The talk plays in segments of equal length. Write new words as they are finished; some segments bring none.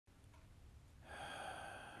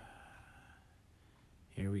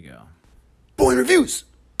we go. Boring Reviews.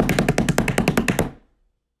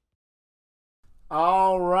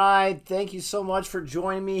 All right. Thank you so much for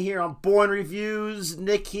joining me here on Boring Reviews.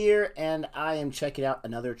 Nick here, and I am checking out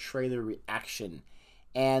another trailer reaction.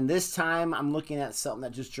 And this time I'm looking at something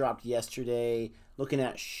that just dropped yesterday, looking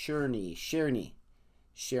at Sherni.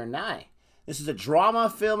 This is a drama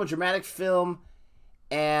film, a dramatic film,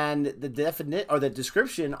 and the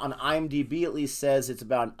description on IMDb at least says it's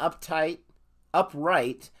about an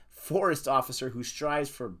upright forest officer who strives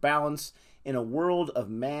for balance in a world of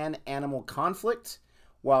man-animal conflict,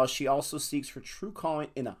 while she also seeks for true calling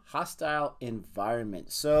in a hostile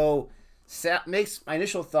environment. So, my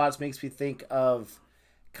initial thoughts makes me think of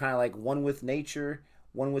kind of like one with nature,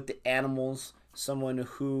 one with the animals, someone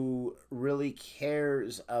who really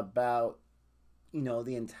cares about,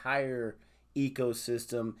 the entire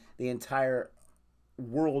ecosystem, the entire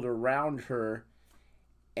world around her,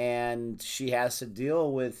 and she has to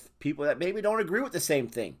deal with people that maybe don't agree with the same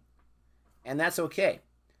thing. And that's okay.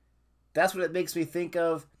 That's what it makes me think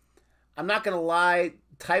of. I'm not going to lie,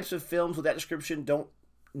 types of films with that description don't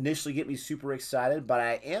initially get me super excited, but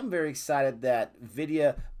I am very excited that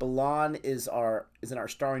Vidya Balan is in our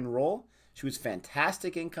starring role. She was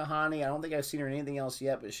fantastic in Kahani. I don't think I've seen her in anything else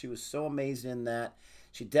yet, but she was so amazing in that.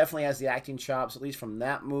 She definitely has the acting chops, at least from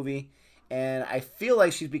that movie. And I feel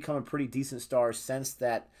like she's become a pretty decent star since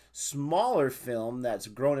that smaller film that's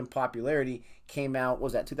grown in popularity came out, what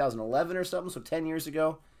was that, 2011 or something, so 10 years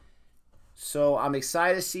ago. So I'm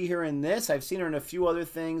excited to see her in this. I've seen her in a few other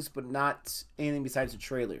things, but not anything besides the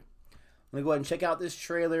trailer. I'm going to go ahead and check out this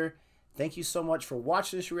trailer. Thank you so much for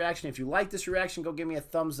watching this reaction. If you like this reaction, go give me a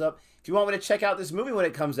thumbs up. If you want me to check out this movie when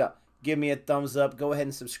it comes out, give me a thumbs up. Go ahead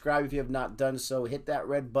and subscribe if you have not done so. Hit that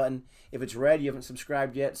red button. If it's red, you haven't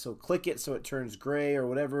subscribed yet, so click it so it turns gray or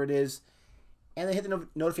whatever it is. And then hit the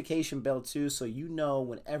notification bell too, so you know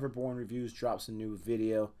whenever Boring Reviews drops a new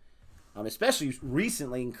video. Especially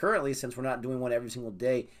recently and currently, since we're not doing one every single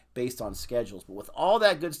day based on schedules. But with all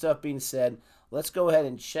that good stuff being said, let's go ahead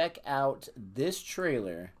and check out this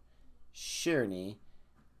trailer, Sherni,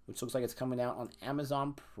 which looks like it's coming out on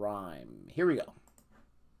Amazon Prime. Here we go.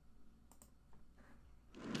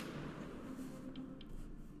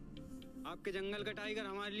 आपके जंगल का tiger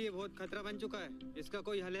हमारे लिए बहुत खतरा बन चुका है। इसका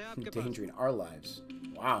कोई हल है आपके पास? Endangering our lives.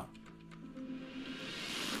 Wow.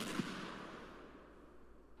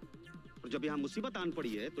 और जब यहाँ मुसीबत आन पड़ी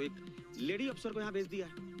है तो एक लेडी अफसर को यहाँ भेज दिया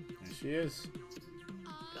है। There she is.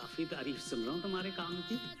 काफी तारीफ सुन रहा हूँ तुम्हारे काम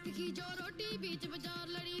की।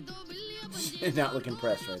 She's not looking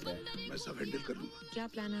impressed right there. मैं सब हैंडल कर लूँगा। क्या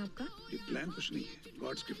प्लान है आपका? ये प्लान कुछ नहीं है,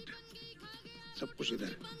 गॉड्स गिफ्ट है। सब कुछ इधर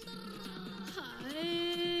है।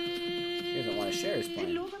 He doesn't want to share his plan.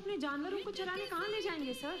 लोग अपने जानवरों को चराने कहाँ ले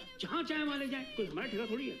जाएंगे सर? जहाँ चाहे वहाँ ले जाए, कोई हमारा ठेका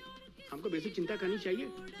थोड़ी है। हमको बेसिक चिंता करनी चाहिए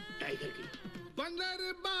टाइगर की।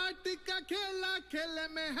 बंदर बाट का खेला खेले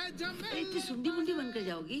में है जमे। इतनी सुंडी मुंडी बनकर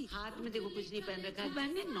जाओगी। हाथ में देखो कुछ नहीं पहन रखा है।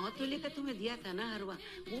 बहन ने 9 तोले का तुम्हें दिया था ना हरवा,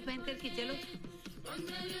 वो पहन करके चलो।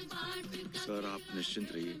 सर आप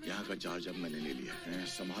निश्चिंत रहिए, यहाँ का चार्ज अब मैंने ले लिया है,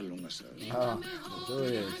 संभाल लूंगा सर।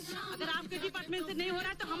 अगर आपके डिपार्टमेंट से नहीं हो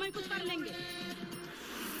रहा तो हम ही कुछ कर लेंगे।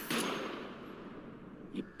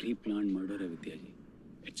 ये प्री प्लान मर्डर है विद्या जी।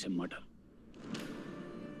 It's a murder.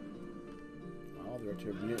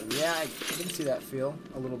 Yeah, I can see that feel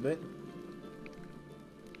a little bit.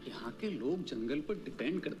 यहाँ के लोग जंगल पर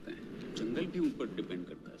डिपेंड करते हैं, जंगल भी उन पर डिपेंड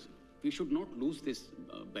करता है। We should not lose this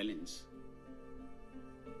balance.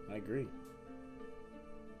 I agree.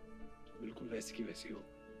 बिल्कुल वैसी की वैसी हो,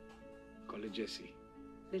 कॉलेज जैसी।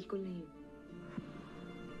 बिल्कुल नहीं।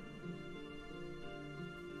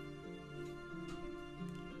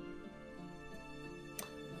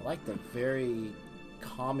 I like the very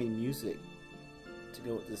calming music to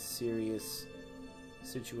go with this serious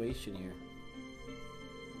situation here.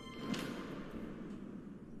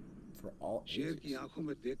 For all शेर की आंखों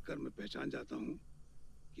में देखकर मैं पहचान जाता हूँ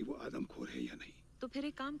कि वो आदमखोर है या नहीं। तो फिर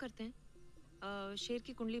एक काम करते हैं, शेर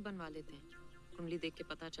की कुंडली बनवा लेते हैं। कुंडली देख के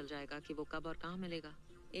पता चल जाएगा कि वो कब और कहाँ मिलेगा।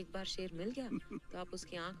 एक बार शेर मिल गया तो आप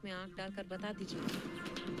उसकी आंख में आंख डालकर बता दीजिए।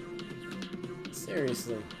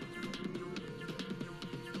 Seriously.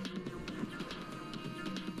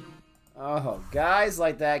 Oh, guys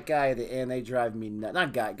like that guy at the end, they drive me nuts.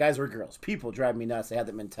 Not guys or girls. People drive me nuts. They have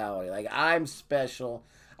that mentality. Like, I'm special.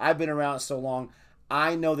 I've been around so long.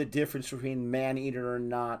 I know the difference between man-eater or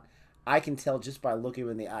not. I can tell just by looking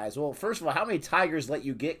them in the eyes. Well, first of all, how many tigers let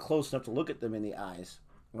you get close enough to look at them in the eyes?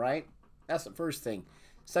 Right? That's the first thing.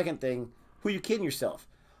 Second thing, who are you kidding yourself?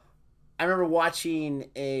 I remember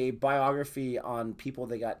watching a biography on people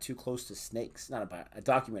that got too close to snakes. Not a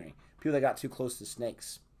documentary. People that got too close to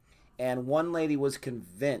snakes. And one lady was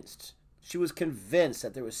convinced. She was convinced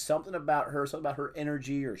that there was something about her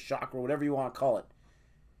energy or chakra, whatever you want to call it,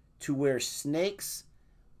 to where snakes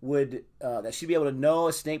would, that she'd be able to know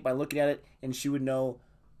a snake by looking at it, and she would know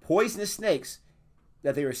poisonous snakes,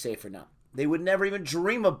 that they were safe or not. They would never even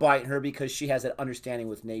dream of biting her because she has that understanding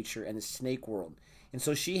with nature and the snake world. And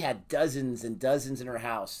so she had dozens and dozens in her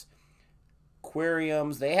house.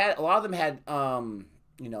 Aquariums. They had, a lot of them had,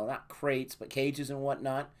 not crates, but cages and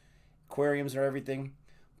whatnot. Aquariums and everything.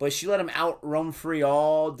 But she let them out roam free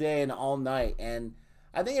all day and all night. And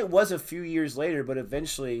I think it was a few years later, but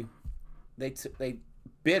eventually they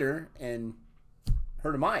bit her and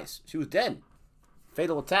her demise. She was dead.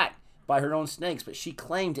 Fatal attack by her own snakes. But she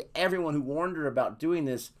claimed to everyone who warned her about doing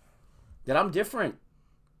this that I'm different.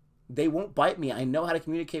 They won't bite me. I know how to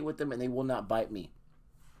communicate with them, and they will not bite me.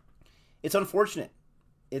 It's unfortunate.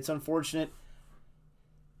 It's unfortunate.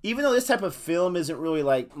 Even though this type of film isn't really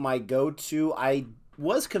like my go-to, I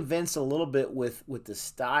was convinced a little bit with the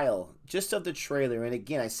style just of the trailer. And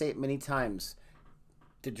again, I say it many times,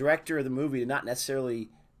 the director of the movie did not necessarily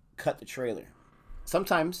cut the trailer.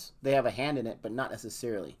 Sometimes they have a hand in it, but not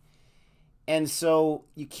necessarily. And so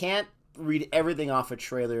you can't read everything off a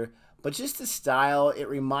trailer, but just the style, it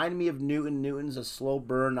reminded me of Newton. Newton's a slow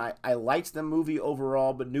burn. I liked the movie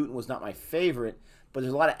overall, but Newton was not my favorite. But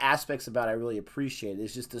there's a lot of aspects about it I really appreciated.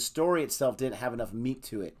 It's just the story itself didn't have enough meat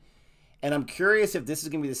to it. And I'm curious if this is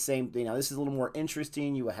going to be the same thing. Now, this is a little more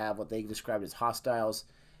interesting. You have what they described as hostiles,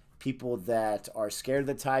 people that are scared of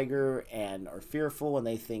the tiger and are fearful, and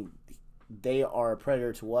they think they are a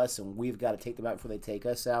predator to us, and we've got to take them out before they take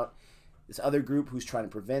us out. This other group who's trying to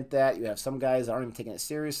prevent that. You have some guys that aren't even taking it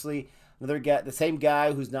seriously. Another guy, the same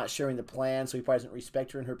guy who's not sharing the plan, so he probably doesn't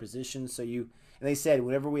respect her in her position. And they said,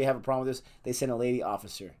 whenever we have a problem with this, they send a lady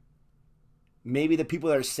officer. Maybe the people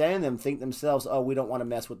that are sending them think themselves, oh, we don't want to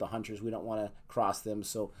mess with the hunters. We don't want to cross them,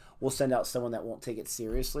 so we'll send out someone that won't take it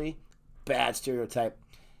seriously. Bad stereotype.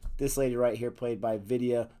 This lady right here, played by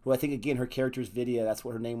Vidya, who I think, again, her character's Vidya. That's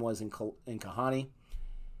what her name was in Kahani.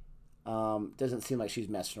 Doesn't seem like she's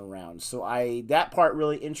messing around. So that part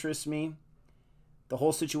really interests me. The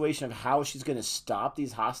whole situation of how she's going to stop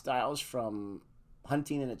these hostiles from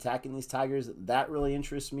hunting and attacking these tigers, that really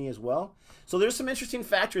interests me as well. So there's some interesting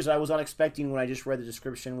factors I was not expecting when I just read the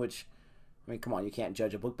description, which, I mean, come on, you can't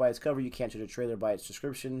judge a book by its cover. You can't judge a trailer by its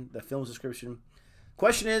description, the film's description.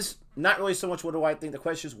 Question is, not really so much what do I think. The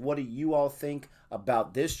question is, what do you all think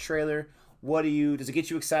about this trailer? Does it get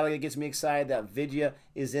you excited like it gets me excited that Vidya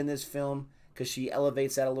is in this film because she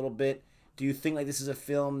elevates that a little bit? Do you think like this is a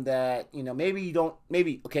film that, maybe you don't,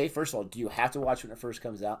 okay, first of all, do you have to watch it when it first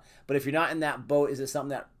comes out? But if you're not in that boat, is it something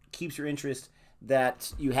that keeps your interest,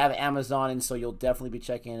 that you have Amazon, and so you'll definitely be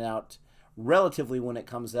checking it out relatively when it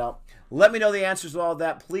comes out? Let me know the answers to all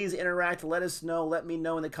that. Please interact. Let us know. Let me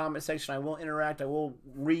know in the comment section. I will interact. I will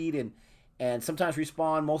read and sometimes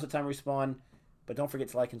respond. Most of the time respond. But don't forget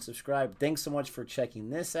to like and subscribe. Thanks so much for checking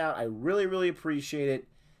this out. I really, really appreciate it.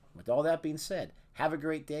 With all that being said, have a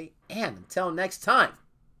great day. And until next time,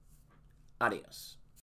 adios.